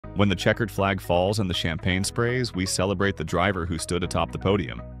When the checkered flag falls and the champagne sprays, we celebrate the driver who stood atop the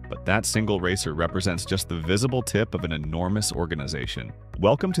podium. But that single racer represents just the visible tip of an enormous organization.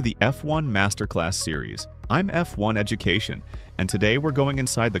 Welcome to the F1 Masterclass series. I'm F1 Education, and today we're going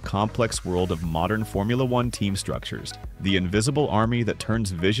inside the complex world of modern Formula One team structures, the invisible army that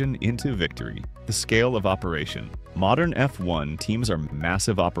turns vision into victory. The scale of operation. Modern F1 teams are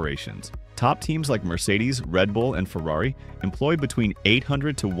massive operations. Top teams like Mercedes, Red Bull, and Ferrari employ between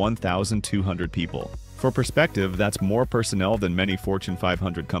 800 to 1,200 people. For perspective, that's more personnel than many Fortune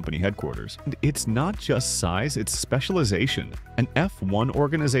 500 company headquarters. And it's not just size, it's specialization. An F1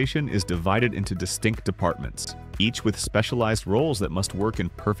 organization is divided into distinct departments, each with specialized roles that must work in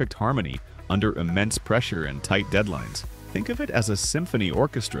perfect harmony under immense pressure and tight deadlines. Think of it as a symphony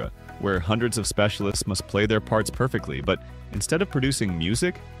orchestra, where hundreds of specialists must play their parts perfectly, but instead of producing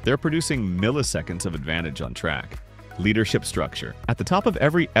music, they're producing milliseconds of advantage on track. Leadership structure. At the top of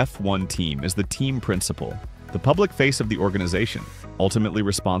every F1 team is the team principal, the public face of the organization, ultimately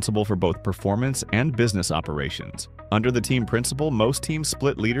responsible for both performance and business operations. Under the team principal, most teams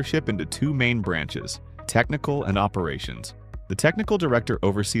split leadership into two main branches, technical and operations. The technical director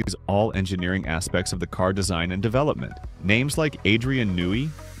oversees all engineering aspects of the car design and development. Names like Adrian Newey,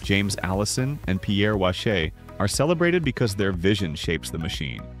 James Allison, and Pierre Wache are celebrated because their vision shapes the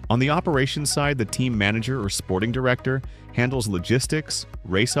machine. On the operations side, the team manager or sporting director handles logistics,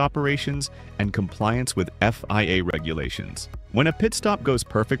 race operations, and compliance with FIA regulations. When a pit stop goes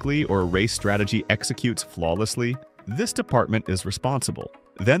perfectly or a race strategy executes flawlessly, this department is responsible.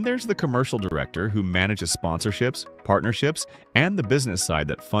 Then there's the commercial director who manages sponsorships, partnerships, and the business side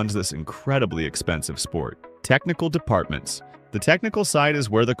that funds this incredibly expensive sport. Technical departments. The technical side is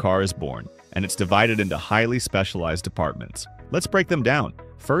where the car is born, and it's divided into highly specialized departments. Let's break them down.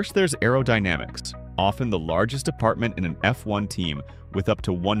 First, there's aerodynamics, often the largest department in an F1 team with up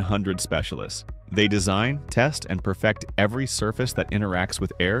to 100 specialists. They design, test, and perfect every surface that interacts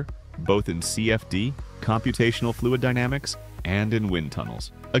with air, both in CFD, computational fluid dynamics, and in wind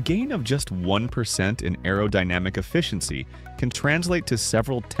tunnels. A gain of just 1% in aerodynamic efficiency can translate to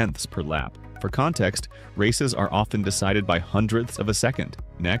several tenths per lap. For context, races are often decided by hundredths of a second.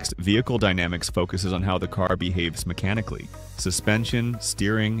 Next, vehicle dynamics focuses on how the car behaves mechanically, suspension,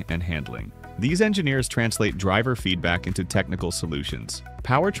 steering, and handling. These engineers translate driver feedback into technical solutions.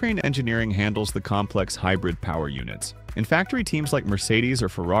 Powertrain engineering handles the complex hybrid power units. In factory teams like Mercedes or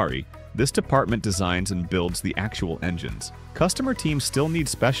Ferrari, this department designs and builds the actual engines. Customer teams still need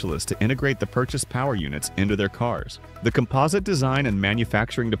specialists to integrate the purchased power units into their cars. The composite design and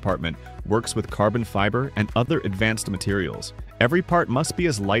manufacturing department works with carbon fiber and other advanced materials. Every part must be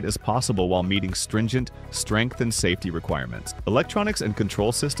as light as possible while meeting stringent strength and safety requirements. Electronics and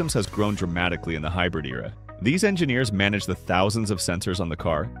control systems has grown dramatically in the hybrid era. These engineers manage the thousands of sensors on the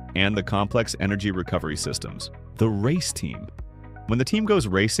car and the complex energy recovery systems. The race team. When the team goes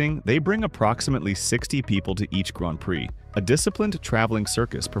racing, they bring approximately 60 people to each Grand Prix, a disciplined traveling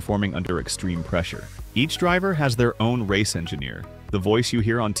circus performing under extreme pressure. Each driver has their own race engineer, the voice you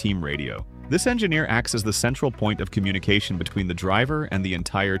hear on team radio. This engineer acts as the central point of communication between the driver and the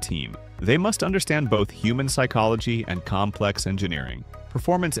entire team. They must understand both human psychology and complex engineering.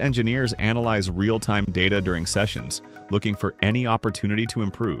 Performance engineers analyze real-time data during sessions, looking for any opportunity to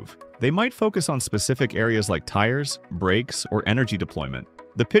improve. They might focus on specific areas like tires, brakes, or energy deployment.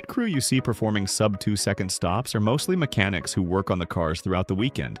 The pit crew you see performing sub-2-second stops are mostly mechanics who work on the cars throughout the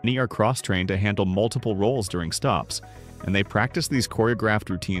weekend. Many are cross-trained to handle multiple roles during stops, and they practice these choreographed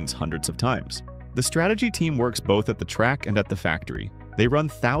routines hundreds of times. The strategy team works both at the track and at the factory. They run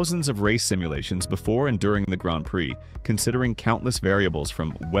thousands of race simulations before and during the Grand Prix, considering countless variables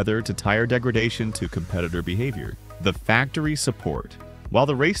from weather to tire degradation to competitor behavior. The factory support. While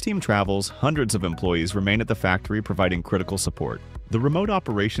the race team travels, hundreds of employees remain at the factory providing critical support. The remote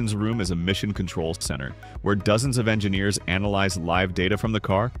operations room is a mission control center, where dozens of engineers analyze live data from the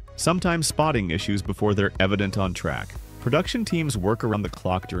car, sometimes spotting issues before they're evident on track. Production teams work around the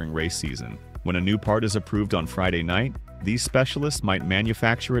clock during race season. When a new part is approved on Friday night, these specialists might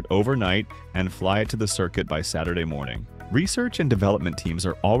manufacture it overnight and fly it to the circuit by Saturday morning. Research and development teams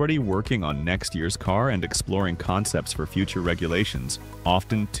are already working on next year's car and exploring concepts for future regulations,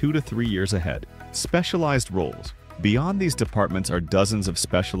 often 2 to 3 years ahead. Specialized roles. Beyond these departments are dozens of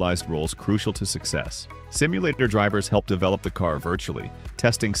specialized roles crucial to success. Simulator drivers help develop the car virtually,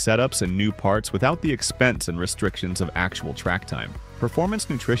 testing setups and new parts without the expense and restrictions of actual track time. Performance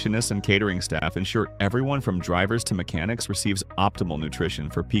nutritionists and catering staff ensure everyone from drivers to mechanics receives optimal nutrition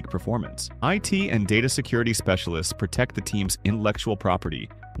for peak performance. IT and data security specialists protect the team's intellectual property,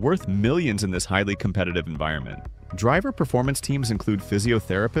 worth millions in this highly competitive environment. Driver performance teams include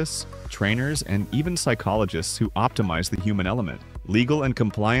physiotherapists, trainers, and even psychologists who optimize the human element. Legal and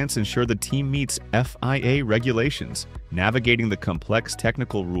compliance ensure the team meets FIA regulations, navigating the complex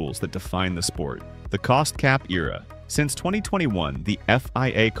technical rules that define the sport. The cost cap era. Since 2021, the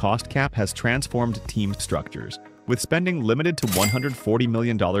FIA cost cap has transformed team structures. With spending limited to $140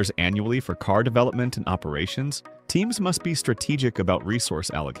 million annually for car development and operations, teams must be strategic about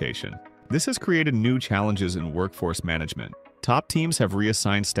resource allocation. This has created new challenges in workforce management. Top teams have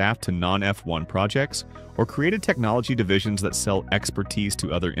reassigned staff to non-F1 projects or created technology divisions that sell expertise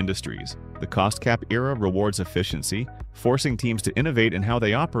to other industries. The cost cap era rewards efficiency, forcing teams to innovate in how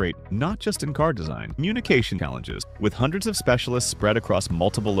they operate, not just in car design. Communication challenges. With hundreds of specialists spread across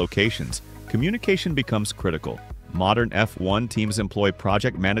multiple locations, communication becomes critical. Modern F1 teams employ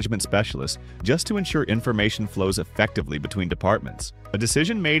project management specialists just to ensure information flows effectively between departments. A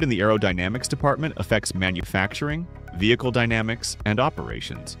decision made in the aerodynamics department affects manufacturing, vehicle dynamics, and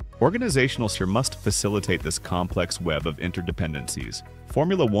operations. Organizational structure must facilitate this complex web of interdependencies.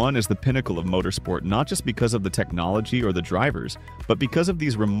 Formula One is the pinnacle of motorsport not just because of the technology or the drivers, but because of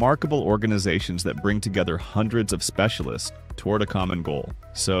these remarkable organizations that bring together hundreds of specialists toward a common goal.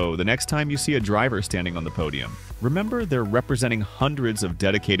 So, the next time you see a driver standing on the podium, remember they're representing hundreds of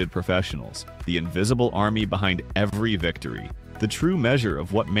dedicated professionals, the invisible army behind every victory, the true measure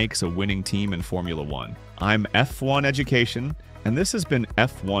of what makes a winning team in Formula One. I'm F1 Education, and this has been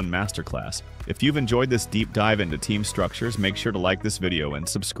F1 Masterclass. If you've enjoyed this deep dive into team structures, make sure to like this video and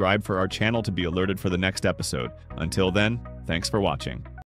subscribe for our channel to be alerted for the next episode. Until then, thanks for watching.